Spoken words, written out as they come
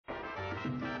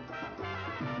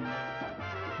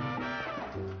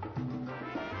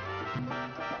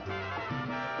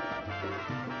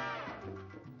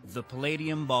The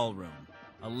Palladium Ballroom,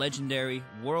 a legendary,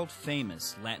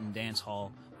 world-famous Latin dance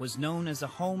hall, was known as a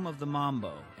home of the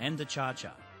mambo and the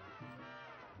cha-cha.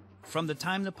 From the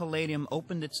time the Palladium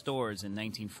opened its doors in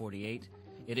 1948,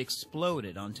 it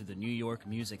exploded onto the New York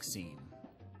music scene.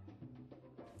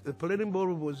 The Palladium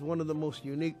Ballroom was one of the most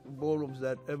unique ballrooms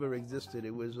that ever existed.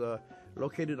 It was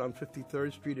located on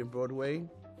 53rd Street in Broadway.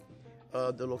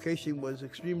 The location was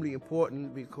extremely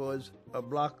important because a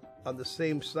block on the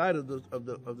same side of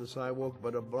the sidewalk,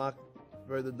 but a block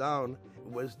further down,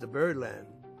 was the Birdland,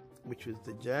 which was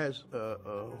the jazz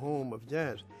home of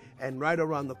jazz. And right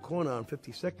around the corner on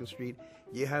 52nd Street,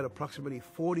 you had approximately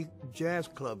 40 jazz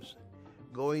clubs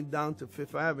going down to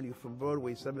Fifth Avenue from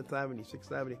Broadway, 7th Avenue,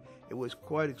 6th Avenue. It was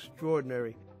quite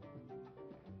extraordinary.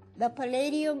 The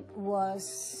Palladium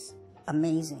was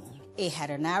amazing. It had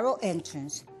a narrow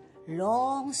entrance,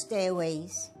 long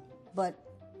stairways, but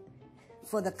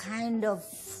for the kind of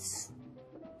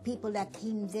people that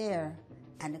came there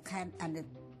and the kind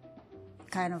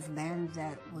of band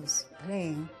that was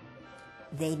playing,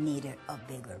 they needed a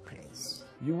bigger place.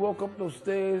 You walk up those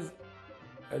stairs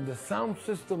and the sound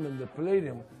system in the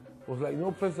Palladium was like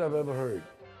no place I've ever heard.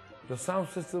 The sound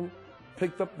system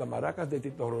picked up the maracas de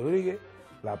Tito Rodríguez,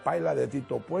 la paila de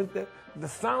Tito Puente. The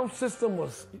sound system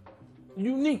was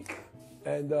unique.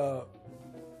 And to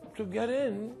get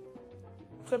in,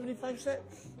 75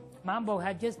 cents. Mambo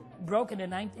had just broken in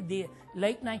the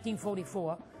late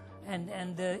 1944,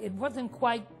 and it wasn't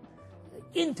quite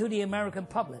into the American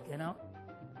public, you know.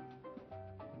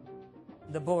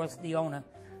 The boss, the owner,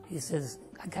 he says,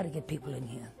 I got to get people in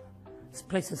here. This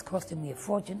place is costing me a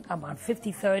fortune. I'm on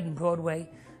 53rd and Broadway.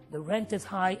 The rent is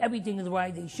high. Everything is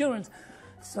right. The insurance.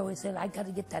 So he said, I got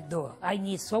to get that door. I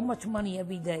need so much money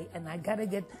every day, and I got to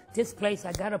get this place.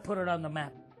 I got to put it on the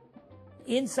map.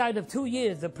 Inside of 2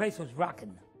 years, the place was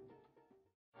rocking.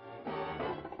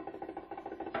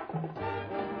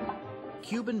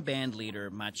 Cuban band leader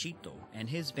Machito and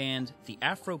his band, the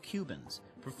Afrocubans,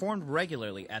 performed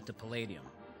regularly at the Palladium.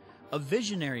 A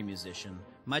visionary musician,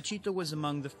 Machito was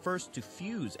among the first to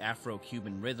fuse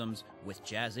Afro-Cuban rhythms with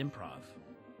jazz improv.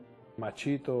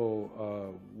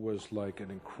 Machito was like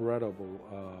an incredible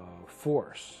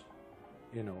force,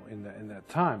 you know, in that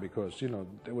time, because, you know,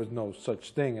 there was no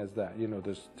such thing as that, you know,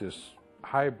 this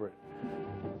hybrid.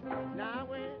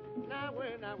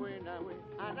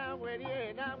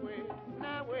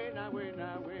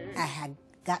 I had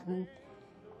gotten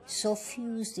so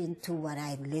fused into what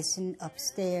I listened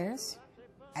upstairs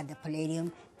at the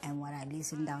Palladium and what I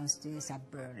listened downstairs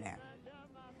at Birdland.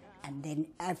 And then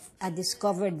I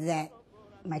discovered that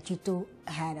Machito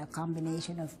had a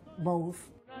combination of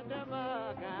both.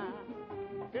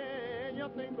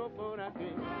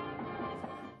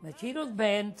 Machito's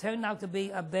band turned out to be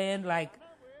a band like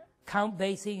Count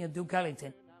Basie and Duke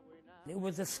Ellington. It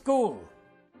was a school.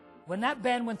 When that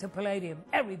band went to Palladium,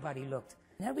 everybody looked.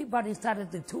 And everybody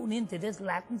started to tune into this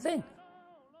Latin thing.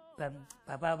 In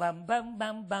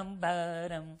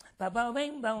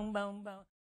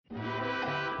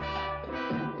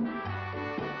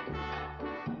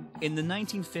the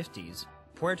 1950s,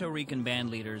 Puerto Rican band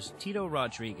leaders Tito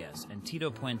Rodríguez and Tito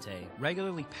Puente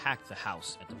regularly packed the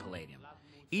house at the Palladium,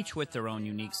 each with their own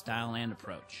unique style and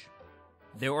approach.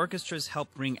 Their orchestras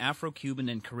helped bring Afro-Cuban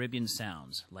and Caribbean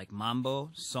sounds like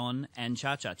mambo, son, and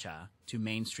cha-cha-cha to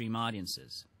mainstream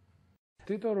audiences.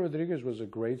 Tito Rodríguez was a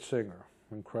great singer,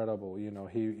 incredible. You know,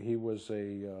 he was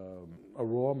a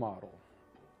role model,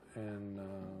 and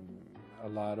a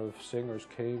lot of singers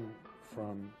came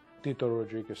from Tito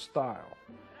Rodríguez style,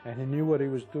 and he knew what he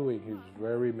was doing. He was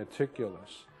very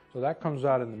meticulous. So that comes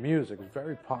out in the music. It's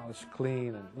very polished,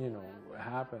 clean, and, you know,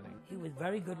 happening. He was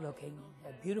very good looking,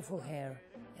 had beautiful hair,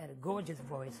 had a gorgeous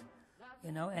voice,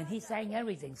 you know, and he sang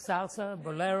everything, salsa,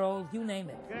 boleros, you name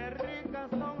it.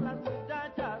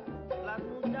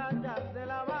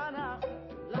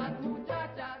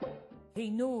 He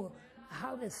knew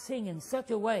how to sing in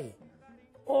such a way.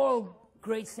 All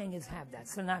great singers have that.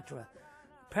 Sinatra,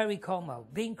 Perry Como,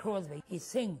 Bing Crosby, he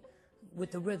sing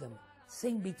with the rhythm.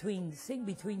 Sing between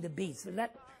the beats.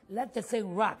 Let the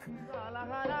thing rock.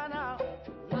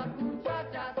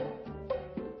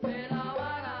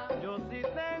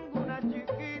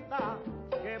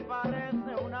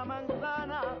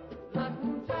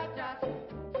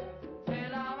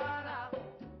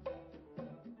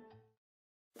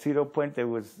 Tito Puente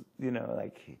was, you know,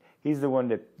 like, he's the one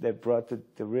that brought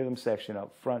the rhythm section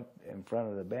up front, in front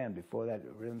of the band. Before that,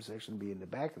 the rhythm section would be in the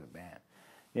back of the band.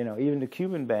 You know, even the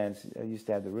Cuban bands used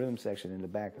to have the rhythm section in the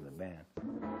back of the band.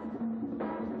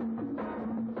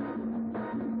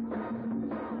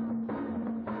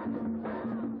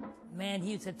 Man,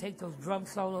 he used to take those drum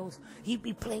solos. He'd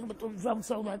be playing with those drum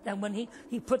solos, and when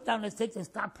he put down the sticks and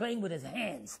stopped playing with his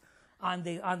hands on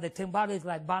the timbales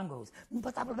like bongos,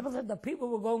 the people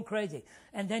were going crazy.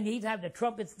 And then he'd have the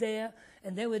trumpets there,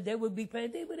 and they would be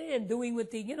playing. They were there and doing with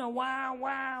the, wow,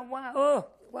 wow, wow. Oh,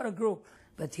 what a group!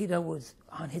 But Tito was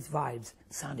on his vibes.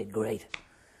 Sounded great.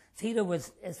 Tito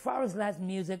was, as far as Latin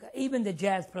music, even the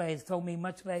jazz players told me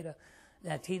much later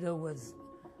that Tito was,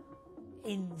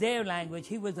 in their language,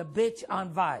 he was a bitch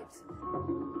on vibes.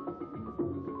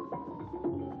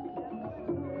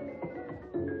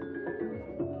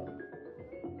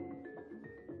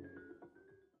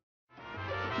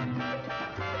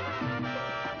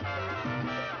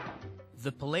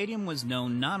 The Palladium was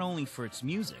known not only for its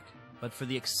music, but for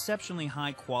the exceptionally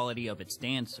high quality of its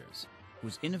dancers,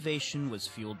 whose innovation was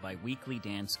fueled by weekly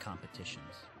dance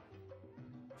competitions.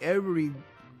 Every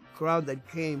crowd that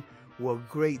came were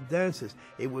great dancers.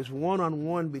 It was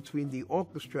one-on-one between the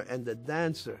orchestra and the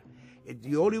dancer.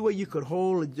 The only way you could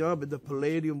hold a job at the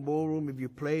Palladium Ballroom if you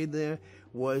played there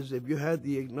was if you had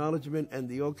the acknowledgement and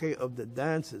the okay of the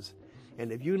dancers.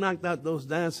 And if you knocked out those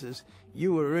dancers,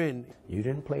 you were in. You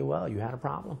didn't play well, you had a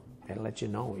problem. They'd let you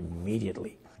know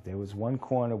immediately. There was one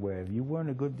corner where if you weren't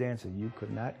a good dancer, you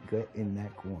could not get in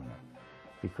that corner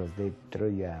because they'd throw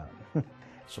you out.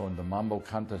 So in the Mambo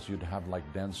contest, you'd have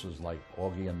like dancers like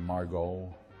Augie and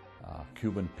Margo,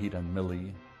 Cuban Pete and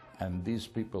Millie, and these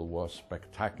people were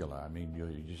spectacular. I mean,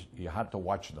 you had to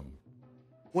watch them.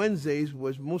 Wednesdays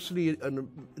was mostly an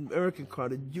American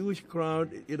crowd, a Jewish crowd,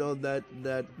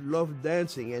 that loved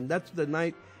dancing, and that's the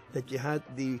night that you had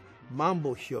the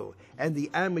Mambo show and the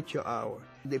amateur hour.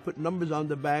 They put numbers on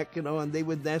the back, and they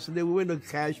would dance, and they would win a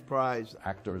cash prize.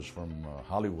 Actors from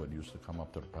Hollywood used to come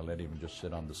up to the Palladium and just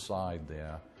sit on the side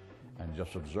there and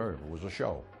just observe. It was a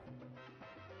show.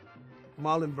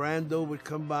 Marlon Brando would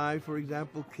come by, for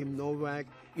example, Kim Novak,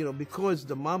 because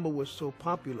the Mambo was so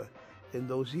popular in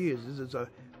those years. This is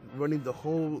running the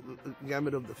whole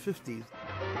gamut of the 50s.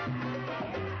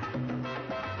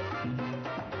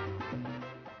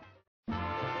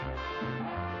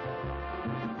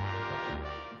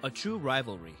 A true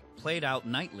rivalry, played out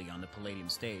nightly on the Palladium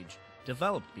stage,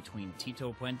 developed between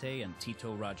Tito Puente and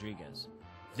Tito Rodríguez.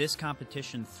 This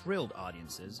competition thrilled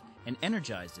audiences and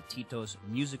energized the Tito's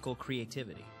musical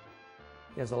creativity.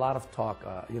 There's a lot of talk,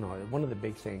 one of the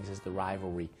big things is the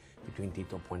rivalry between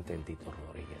Tito Puente and Tito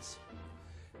Rodríguez.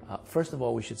 First of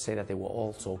all, we should say that they were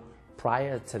also,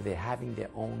 prior to having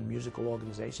their own musical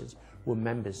organizations, were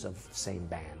members of the same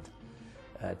band.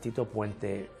 Tito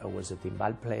Puente was a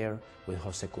timbal player with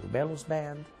Jose Curbelo's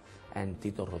band, and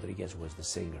Tito Rodríguez was the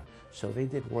singer. So they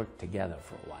did work together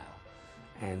for a while.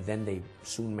 And then they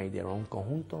soon made their own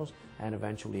conjuntos and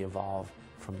eventually evolved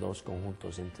from those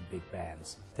conjuntos into big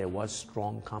bands. There was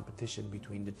strong competition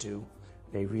between the two.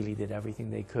 They really did everything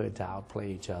they could to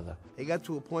outplay each other. It got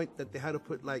to a point that they had to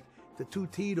put like the two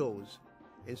Titos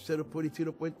instead of putting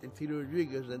Tito Puente and Tito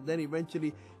Rodríguez, and then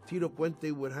eventually Tito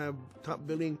Puente would have top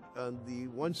billing on the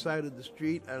one side of the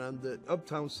street, and on the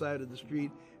uptown side of the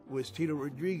street was Tito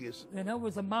Rodríguez. It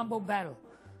was a mambo battle,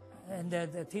 and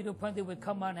the Tito Puente would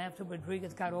come on after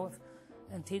Rodríguez got off,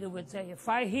 and Tito would say, "If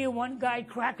I hear one guy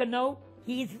crack a note,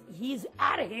 he's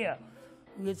out of here."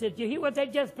 He said, "You hear what they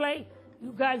just played?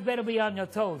 You guys better be on your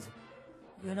toes."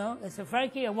 I said,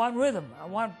 "Frankie, I want rhythm. I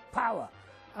want power."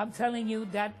 I'm telling you,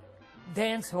 that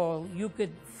dance hall, you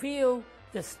could feel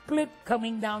the split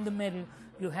coming down the middle.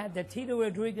 You had the Tito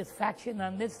Rodríguez faction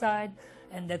on this side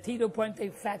and the Tito Puente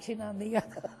faction on the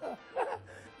other.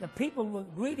 The people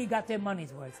really got their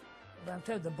money's worth. But I'm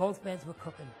telling you, both bands were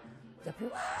cooking. The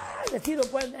people, the Tito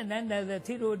Puente, and then the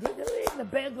Tito Rodríguez, the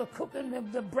bands were cooking,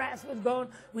 the brass was going.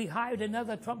 We hired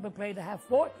another trumpet player to have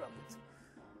 4 trumpets.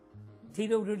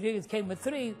 Tito Rodríguez came with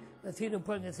 3. The Tito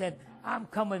Puente said, "I'm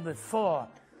coming with 4."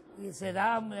 He said,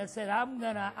 I'm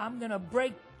gonna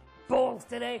break balls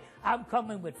today. I'm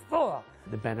coming with 4.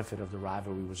 The benefit of the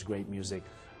rivalry was great music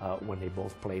when they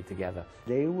both played together.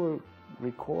 They were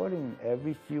recording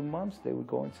every few months. They would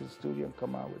go into the studio and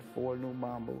come out with 4 new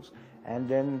mambos, and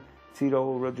then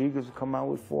Tito Rodríguez would come out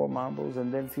with 4 mambos,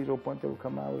 and then Tito Puente would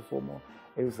come out with 4 more.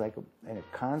 It was like a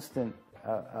constant,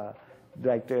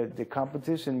 like the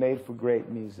competition made for great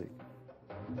music.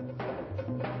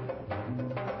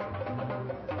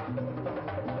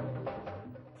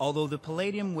 Although the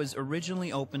Palladium was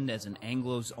originally opened as an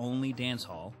Anglos-only dance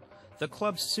hall, the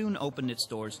club soon opened its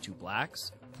doors to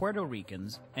blacks, Puerto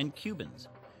Ricans, and Cubans,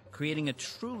 creating a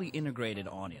truly integrated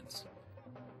audience.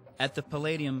 At the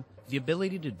Palladium, the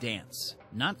ability to dance,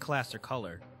 not class or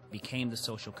color, became the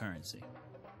social currency.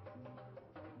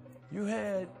 You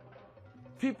had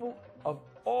people of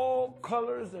all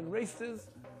colors and races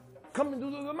coming to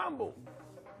do the mambo.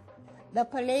 The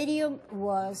Palladium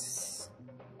was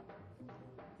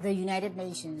the United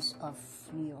Nations of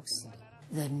New York City.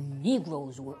 The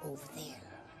Negroes were over there.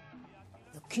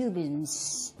 The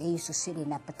Cubans, they used to sit in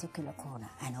that particular corner,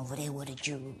 and over there were the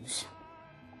Jews.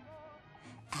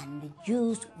 And the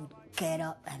Jews would get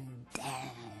up and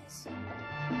dance.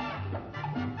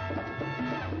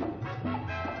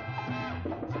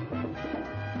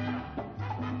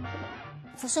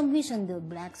 For some reason, the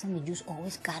blacks and the Jews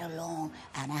always got along,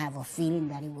 and I have a feeling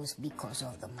that it was because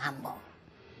of the mambo.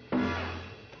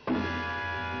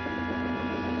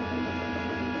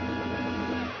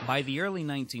 By the early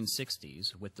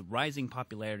 1960s, with the rising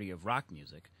popularity of rock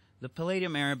music, the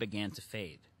Palladium era began to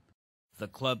fade. The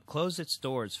club closed its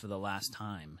doors for the last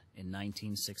time in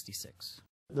 1966.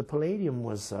 The Palladium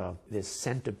was this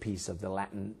centerpiece of the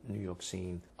Latin New York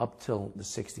scene up till the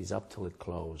 60s, up till it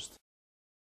closed.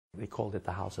 They called it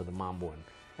the House of the Mambo,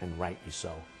 and rightly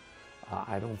so.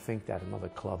 I don't think that another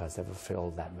club has ever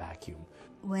filled that vacuum.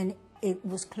 When it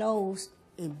was closed,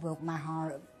 it broke my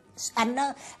heart.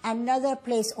 Another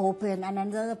place opened, and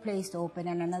another place opened,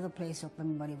 and another place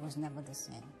opened, but it was never the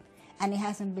same. And it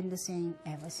hasn't been the same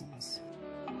ever since.